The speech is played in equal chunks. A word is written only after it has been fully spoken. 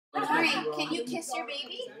Nori, can you kiss your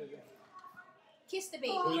baby? Kiss the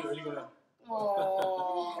baby.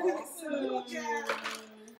 Aww.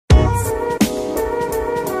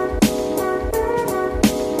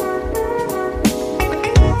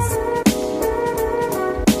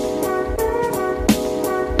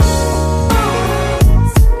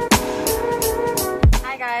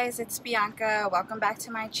 Hi guys, it's Bianca. Welcome back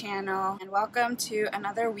to my channel and welcome to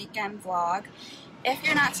another weekend vlog. If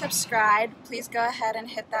you're not subscribed, please go ahead and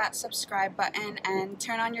hit that subscribe button and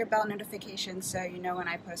turn on your bell notifications so you know when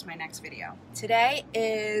I post my next video. Today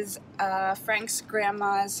is Frank's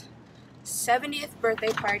grandma's 70th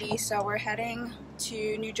birthday party, so we're heading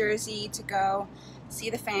to New Jersey to go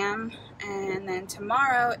see the fam, and then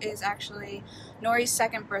tomorrow is actually Nori's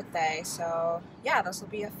second birthday, so yeah, this will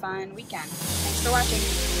be a fun weekend. Thanks for watching.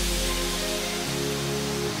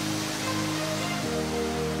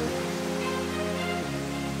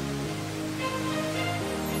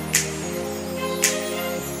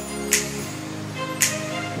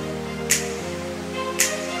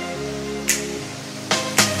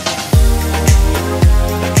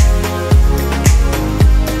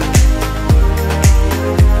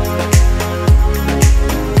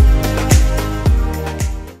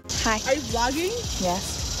 Hi. Are you vlogging? Yes.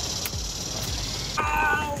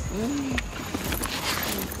 Ow!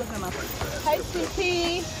 Hi,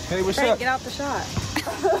 sweetie. Hey, what's Frank, up? get out the shot.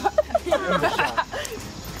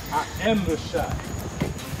 I am the shot.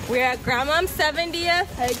 We're at Grandma's 70th.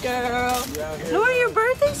 Hey, girl. Yeah, Nori, your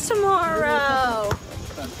birthday's tomorrow.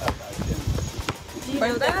 Do you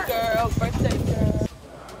know that? Girl, birthday girl.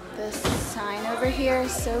 This sign over here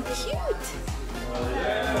is so cute.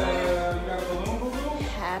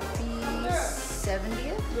 Happy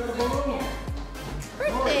 70th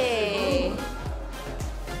birthday.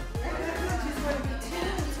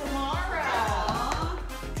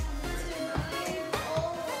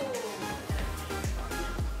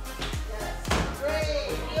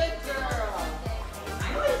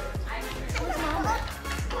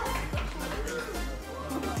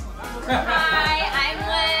 Hi, I'm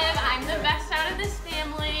Liv. I'm the best out of this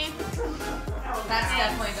family. That's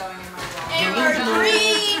definitely going in my vlog. And our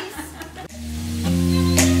dreams.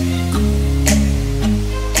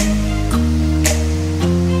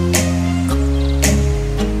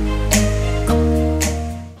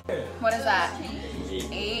 What is that?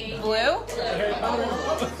 8 blue?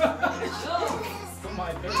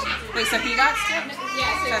 Wait, so he got skipped?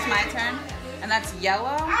 Yes. So it's my turn? And that's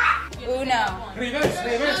yellow? Uno. No, you have to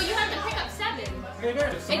pick up 7.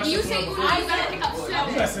 If you say Uno, you gotta pick up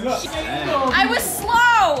 7. I was slow!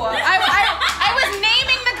 I was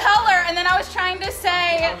naming the color and then I was trying to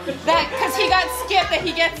say that because he got skipped that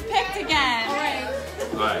he gets picked again.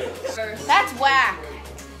 Alright. That's whack.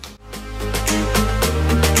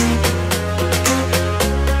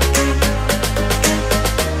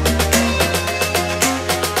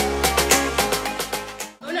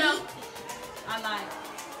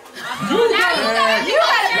 Now you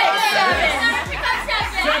gotta pick up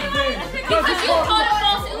 7. Because you called a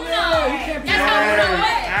false Uno. That's how Uno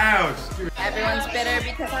is. Ouch. Everyone's bitter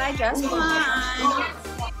because I just won.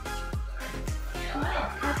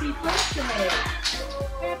 Happy birthday.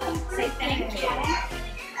 Say thank you.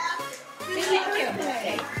 Say thank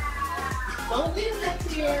you. Don't leave that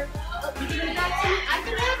here. You gonna got some? I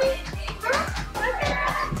can have it.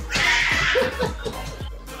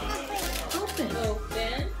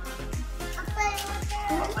 Open.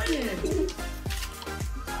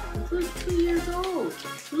 Who's 2 years old?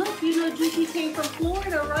 Look, you know Juicy came from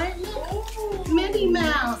Florida, right? Look. Minnie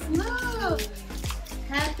Mouse, look.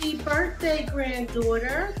 Happy birthday,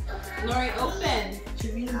 granddaughter. Nori, open.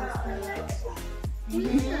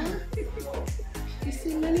 Yeah. You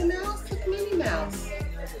see Minnie Mouse? Look, Minnie Mouse.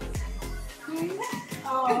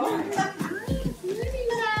 Oh. Minnie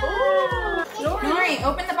Mouse. Nori,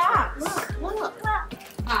 open the box. Look.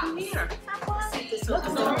 Ah. Here. Look,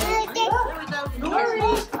 Nori.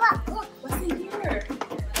 what's in here?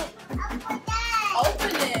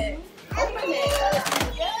 Open it. Open it.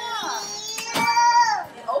 Yeah.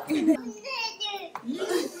 Open it.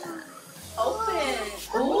 Open.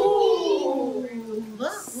 Ooh.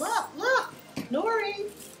 Look. Nori.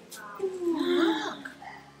 Look.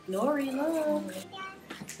 Nori, look.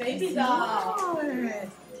 Baby doll.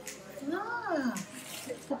 Look.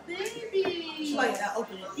 It's a baby. Like that.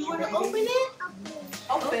 Open it. You want to open it?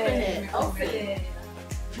 Open it. Open it.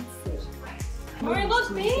 Nori, look,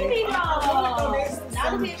 baby doll. Now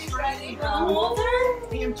the baby's ready. Hold her.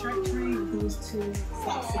 I'm trying to those two.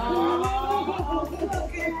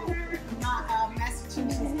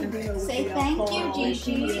 Massachusetts. Say thank you,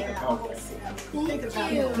 Gigi.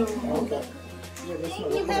 Thank you.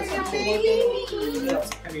 You have your baby.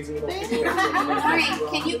 Alright,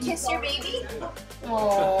 can you kiss your baby?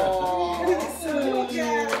 Oh,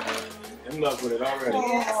 In love with it already.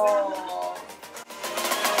 oh.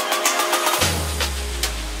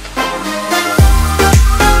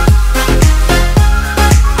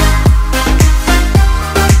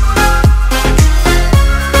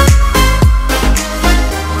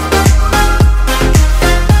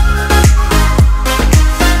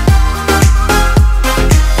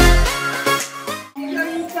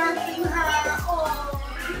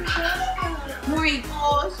 Nori,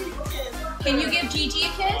 can you give Gigi a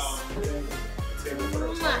kiss?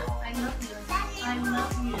 I love you. I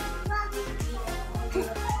love you.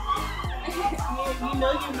 You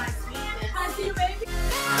know you're my sweetest. I see you, baby.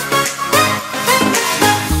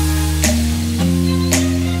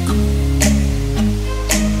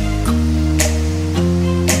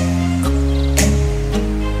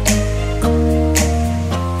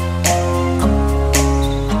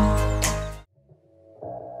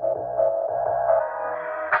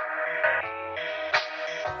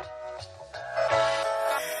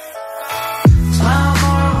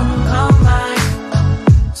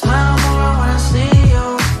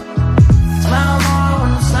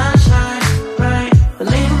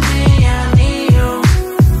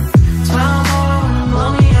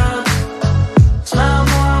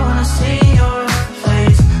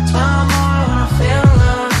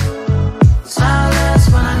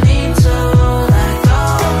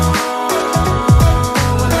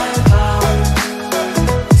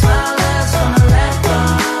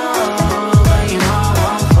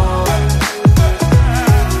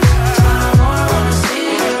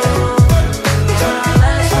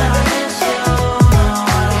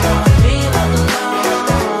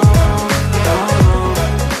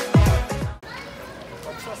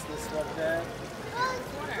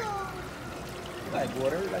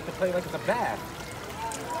 Like it's a bath.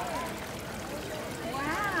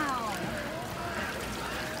 Wow.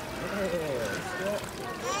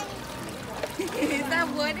 Yeah, Is that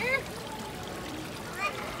water?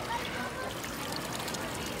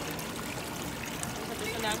 Put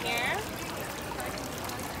this one down here.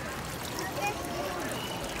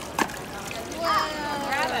 Whoa.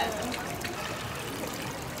 Grab it.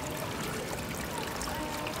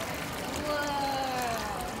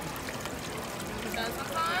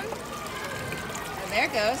 There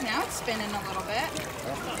it goes. Now it's spinning a little bit.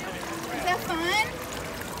 Is that fun?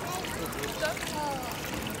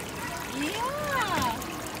 Yeah.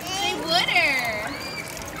 Say water.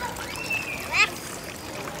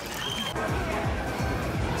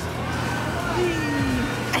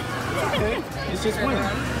 It's just winning.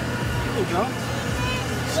 There you go.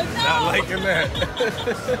 Not liking that.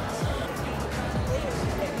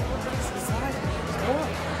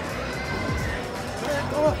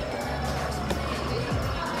 Go up.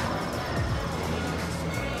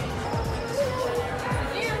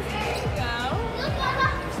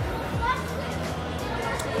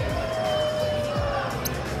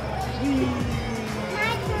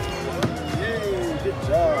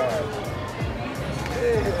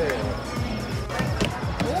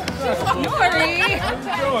 Nori! How's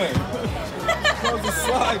it going? Close the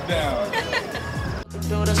slide down.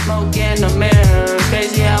 Through the smoke in the mirror,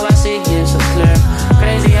 crazy how I see you so clear.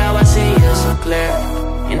 Crazy how I see you so clear.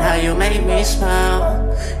 And how you make me smile.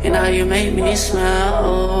 And how you make me smile,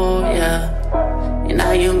 oh yeah. And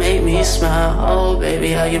how you make me smile, oh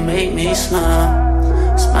baby, how you make me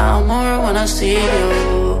smile. Smile more when I see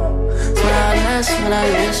you. Smile less when I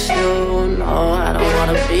miss you. No, I don't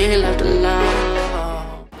wanna be left alone.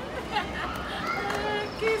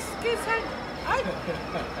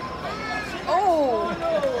 Oh!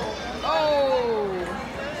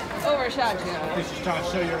 Oh! Overshot you. She's trying to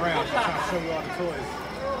show you around. She's trying to show you all the toys.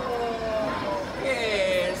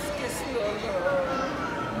 Yes, kiss you.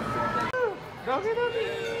 Doggy, doggy.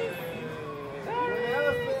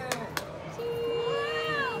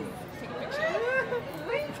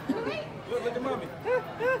 Look at mommy.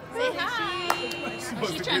 Say hi. Oh,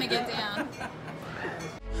 she's trying to get down.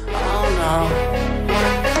 Oh no.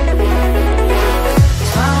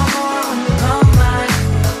 Smile more when you come back.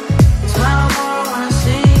 Smile more when I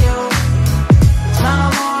see you. Smile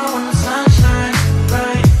more when the sun shines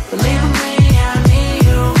bright. Believe me, I need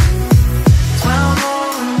you. Smile more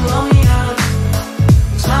when you blow me up.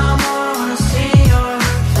 Smile more when I see your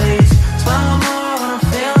face. Smile more when I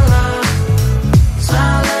feel love.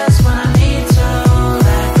 Smile less when I need to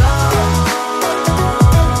let go.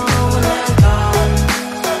 Let go.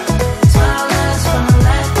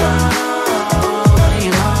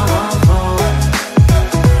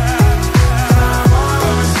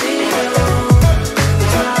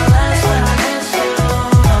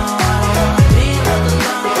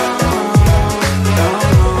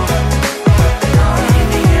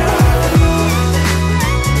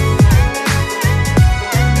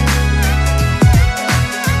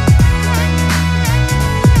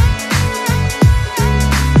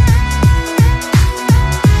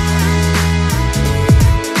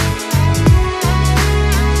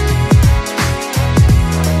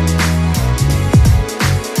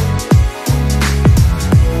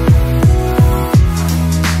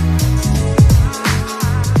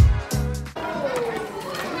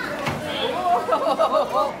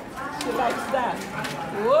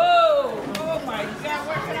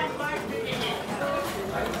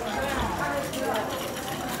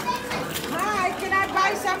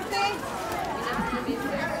 something?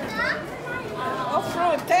 Oh,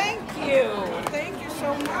 fruit. Thank you. Thank you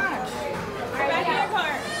so much. Back in your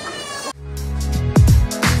car.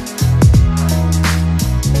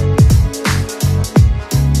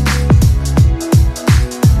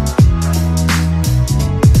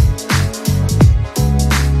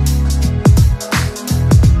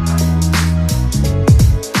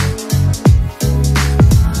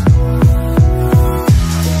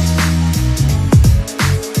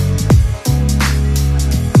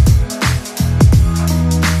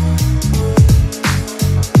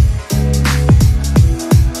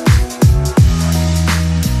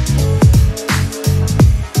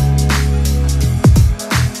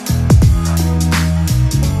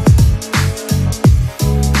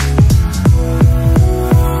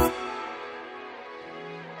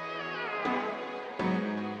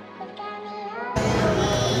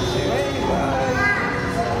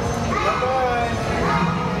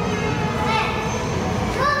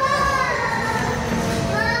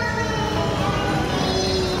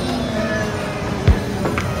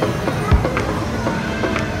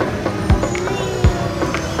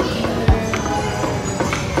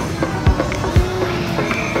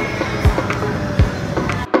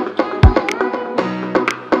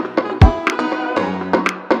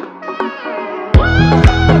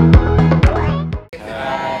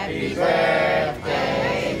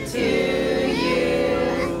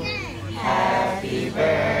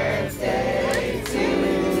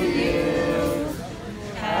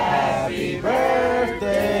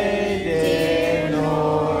 Birthday, dear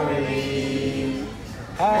Nori.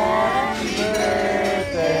 Happy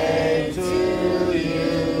birthday to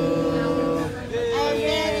you.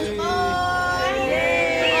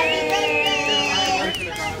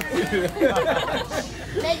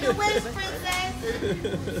 Make a wish,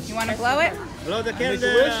 princess. You want to blow it? Blow the candle.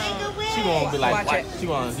 She gonna be like, Watch it. she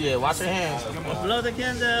gonna, yeah, wash her hands. Blow the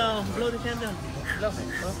candle. Blow the candle. Blow.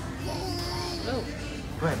 Blow.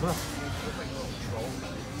 Go ahead, blow.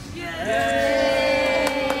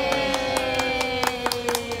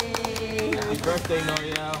 Happy birthday,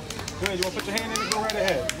 Nori. Good, you wanna put your hand in it? Go right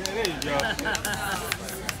ahead. Yeah, there you go.